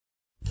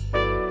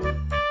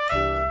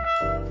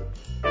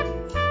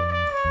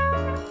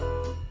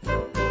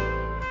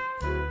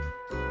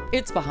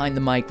It's Behind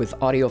the Mic with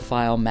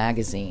AudioFile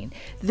Magazine.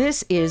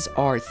 This is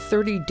our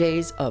 30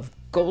 days of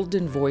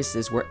golden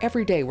voices, where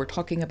every day we're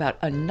talking about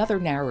another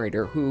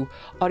narrator who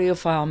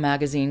AudioFile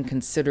Magazine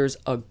considers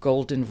a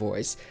golden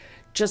voice.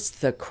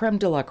 Just the creme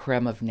de la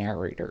creme of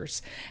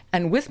narrators.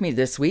 And with me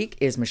this week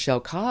is Michelle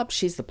Cobb.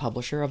 She's the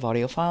publisher of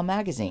AudioFile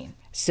Magazine.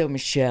 So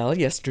Michelle,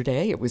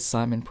 yesterday it was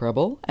Simon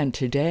Preble, and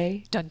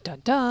today... Dun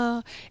dun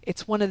dun!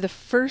 It's one of the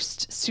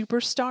first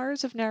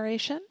superstars of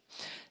narration.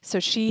 So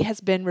she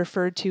has been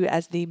referred to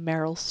as the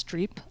Meryl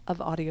Streep of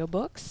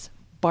audiobooks,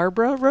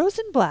 Barbara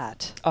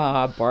Rosenblatt.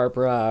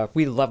 Barbara.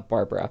 We love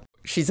Barbara.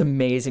 She's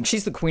amazing.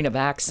 She's the queen of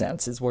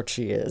accents, is what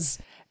she is.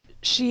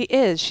 She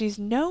is. She's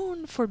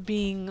known for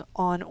being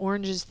on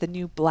Orange is the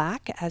New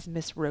Black as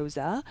Miss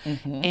Rosa,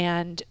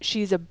 and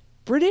she's a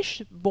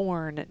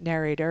British-born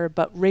narrator,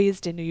 but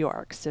raised in New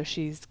York. So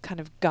she's kind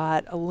of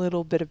got a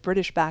little bit of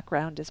British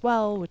background as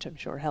well, which I'm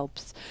sure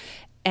helps.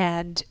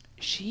 And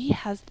she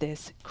has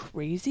this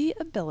crazy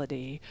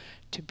ability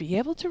to be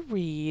able to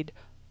read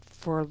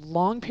for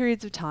long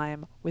periods of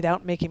time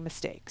without making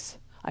mistakes.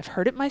 I've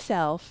heard it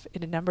myself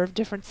in a number of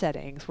different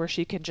settings where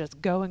she can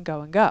just go and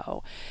go and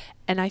go.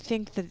 And I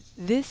think that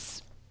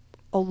this,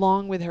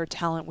 along with her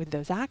talent with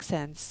those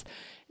accents,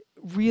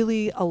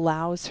 really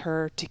allows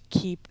her to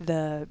keep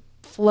the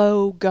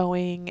flow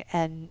going,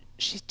 and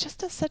she just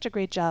does such a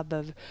great job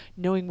of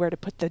knowing where to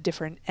put the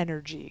different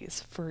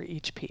energies for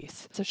each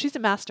piece. So she's a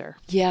master.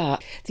 Yeah.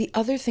 The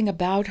other thing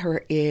about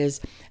her is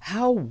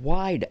how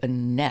wide a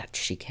net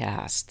she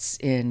casts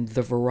in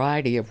the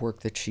variety of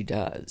work that she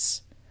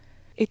does.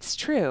 It's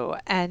true.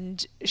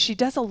 And she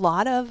does a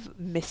lot of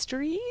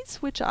mysteries,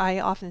 which I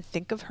often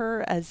think of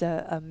her as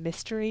a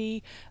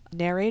mystery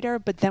narrator.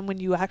 But then when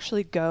you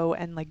actually go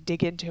and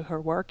dig into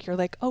her work, you're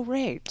like, oh,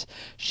 right.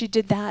 She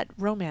did that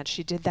romance.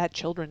 She did that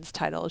children's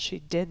title. She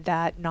did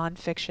that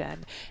nonfiction.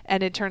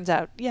 And it turns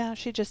out, yeah,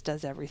 she just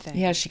does everything.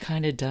 Yeah, she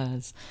kind of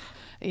does.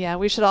 Yeah,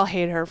 we should all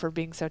hate her for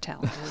being so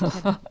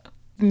talented.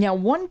 Now,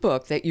 one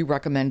book that you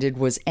recommended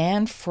was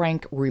Anne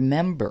Frank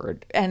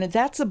Remembered, and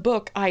that's a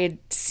book I had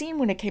seen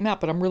when it came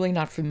out, but I'm really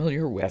not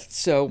familiar with.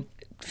 So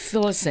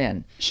fill us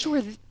in.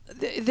 Sure.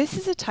 This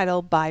is a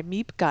title by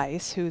Miep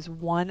Geiss, who's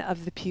one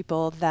of the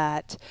people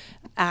that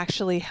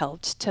actually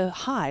helped to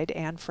hide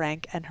Anne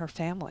Frank and her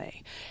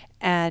family.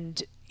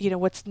 And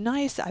what's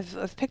nice,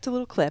 I've picked a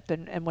little clip,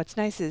 and what's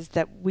nice is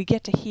that we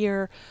get to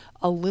hear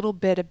a little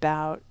bit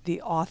about the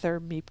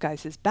author Miep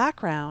Geiss's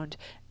background,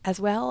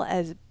 as well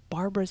as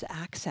Barbara's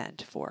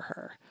accent for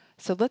her.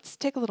 So let's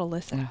take a little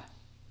listen.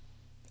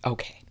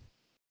 Okay.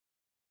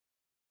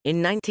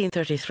 In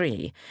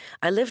 1933,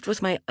 I lived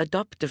with my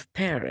adoptive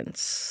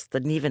parents, the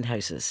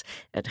Nievenhuises,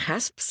 at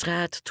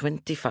Haspstraat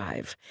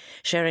 25,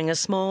 sharing a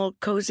small,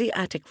 cozy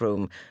attic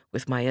room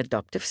with my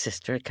adoptive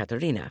sister,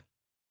 Catharina.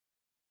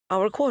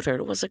 Our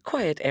quarter was a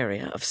quiet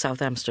area of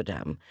South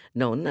Amsterdam,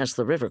 known as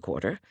the River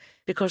Quarter,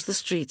 because the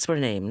streets were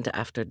named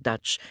after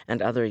Dutch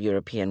and other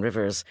European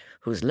rivers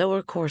whose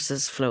lower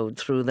courses flowed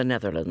through the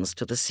Netherlands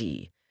to the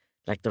sea,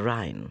 like the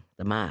Rhine,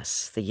 the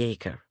Maas, the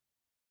Jeker.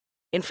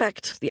 In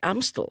fact, the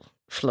Amstel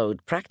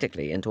flowed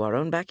practically into our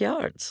own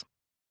backyards.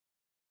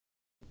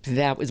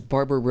 That was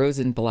Barbara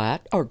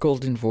Rosenblatt, our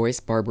golden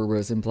voice, Barbara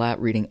Rosenblatt,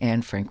 reading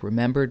Anne Frank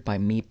Remembered by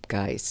Miep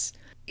Geiss.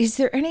 Is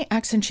there any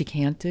accent she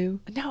can't do?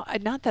 No,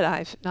 not that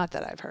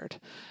I've heard.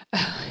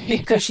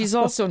 Because she's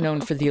also known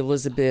for the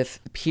Elizabeth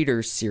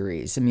Peters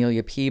series,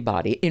 Amelia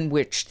Peabody, in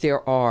which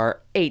there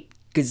are 8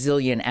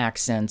 gazillion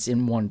accents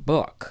in one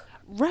book.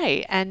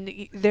 Right,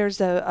 and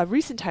there's a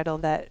recent title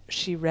that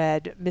she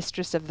read,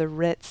 Mistress of the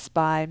Ritz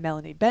by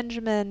Melanie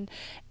Benjamin,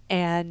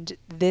 and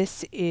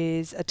this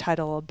is a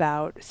title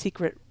about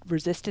secret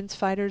resistance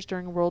fighters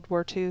during World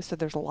War II, so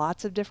there's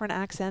lots of different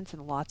accents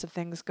and lots of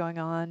things going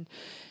on.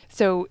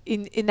 So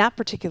in that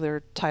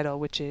particular title,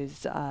 which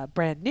is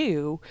brand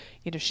new,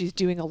 she's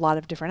doing a lot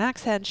of different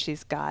accents.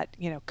 She's got,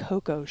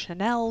 Coco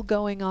Chanel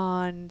going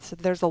on, so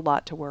there's a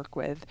lot to work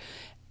with.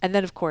 And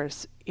then, of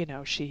course,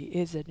 she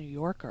is a New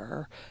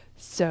Yorker,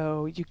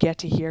 so you get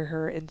to hear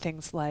her in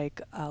things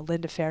like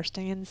Linda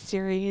Fairstein's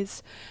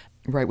series.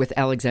 Right, with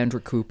Alexandra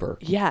Cooper.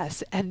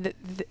 Yes, and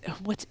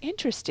what's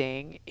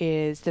interesting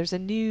is there's a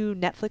new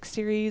Netflix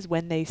series,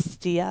 When They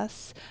See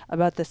Us,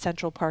 about the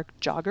Central Park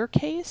jogger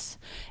case.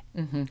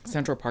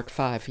 Central Park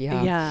 5,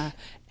 yeah. Yeah,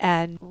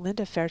 and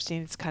Linda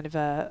Fairstein's kind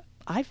of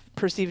I've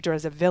perceived her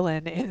as a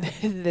villain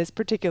in this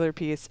particular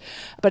piece,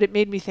 but it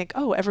made me think,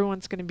 oh,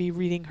 everyone's going to be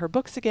reading her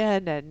books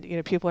again,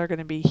 and people are going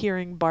to be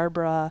hearing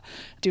Barbara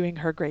doing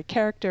her great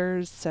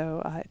characters.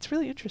 So it's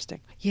really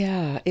interesting.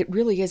 Yeah, it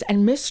really is.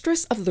 And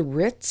Mistress of the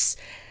Ritz,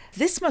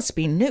 this must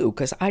be new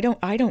because I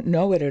don't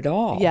know it at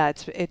all. Yeah,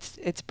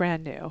 it's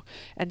brand new,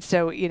 and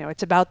so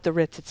it's about the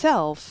Ritz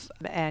itself,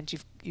 and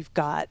you've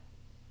got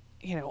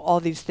all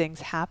these things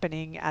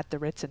happening at the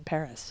Ritz in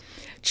Paris.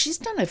 She's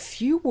done a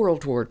few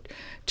World War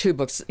II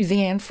books.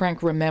 The Anne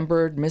Frank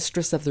Remembered,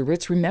 Mistress of the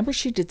Ritz. Remember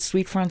she did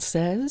Suite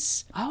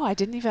Française? Oh, I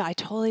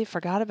totally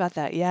forgot about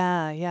that.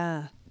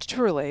 Yeah.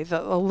 Truly,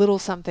 a little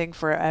something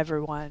for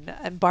everyone.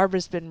 And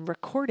Barbara's been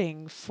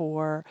recording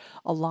for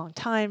a long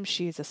time.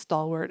 She's a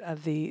stalwart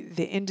of the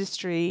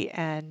industry,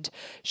 and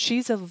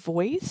she's a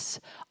voice,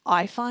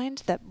 I find,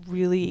 that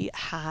really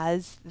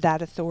has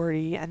that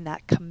authority and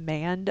that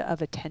command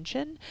of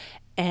attention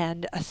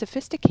and a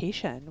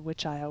sophistication,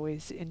 which I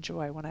always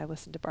enjoy when I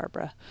listen to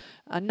Barbara.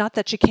 Not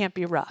that she can't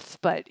be rough,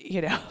 but,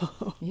 you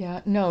know.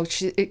 Yeah, no,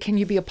 can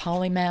you be a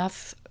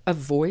polymath of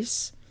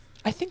voice?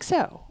 I think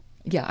so.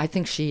 Yeah, I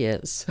think she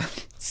is.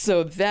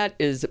 So that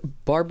is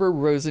Barbara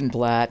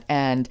Rosenblatt,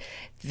 and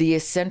the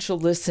essential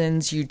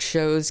listens you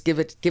chose. Give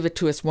it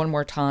to us one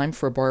more time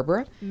for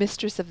Barbara.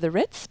 Mistress of the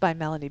Ritz by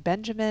Melanie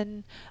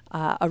Benjamin,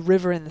 A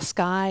River in the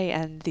Sky,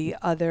 and the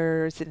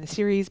others in the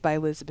series by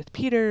Elizabeth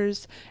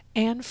Peters,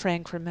 and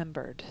Frank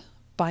Remembered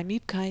by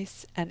Miep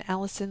Kais and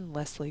Allison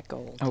Leslie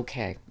Gold.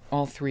 Okay,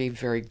 all three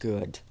very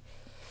good.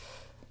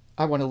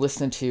 I want to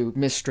listen to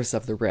Mistress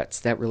of the Ritz.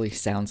 That really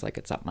sounds like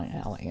it's up my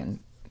alley, and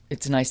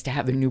it's nice to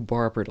have a new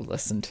Barbara to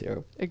listen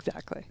to.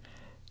 Exactly.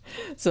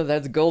 So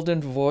that's Golden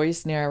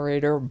Voice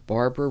narrator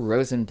Barbara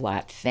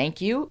Rosenblatt.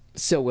 Thank you.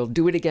 So we'll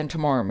do it again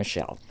tomorrow,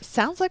 Michelle.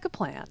 Sounds like a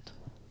plan.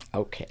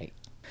 Okay.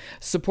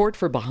 Support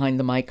for Behind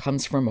the Mic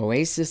comes from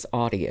Oasis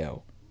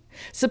Audio.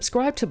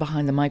 Subscribe to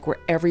Behind the Mic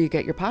wherever you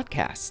get your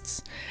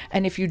podcasts.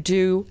 And if you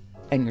do,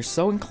 and you're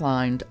so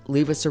inclined,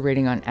 leave us a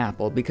rating on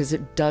Apple, because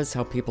it does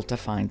help people to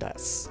find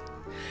us.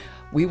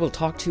 We will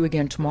talk to you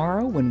again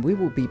tomorrow, when we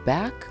will be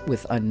back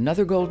with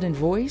another Golden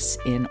Voice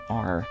in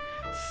our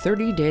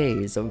 30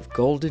 Days of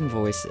Golden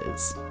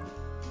Voices.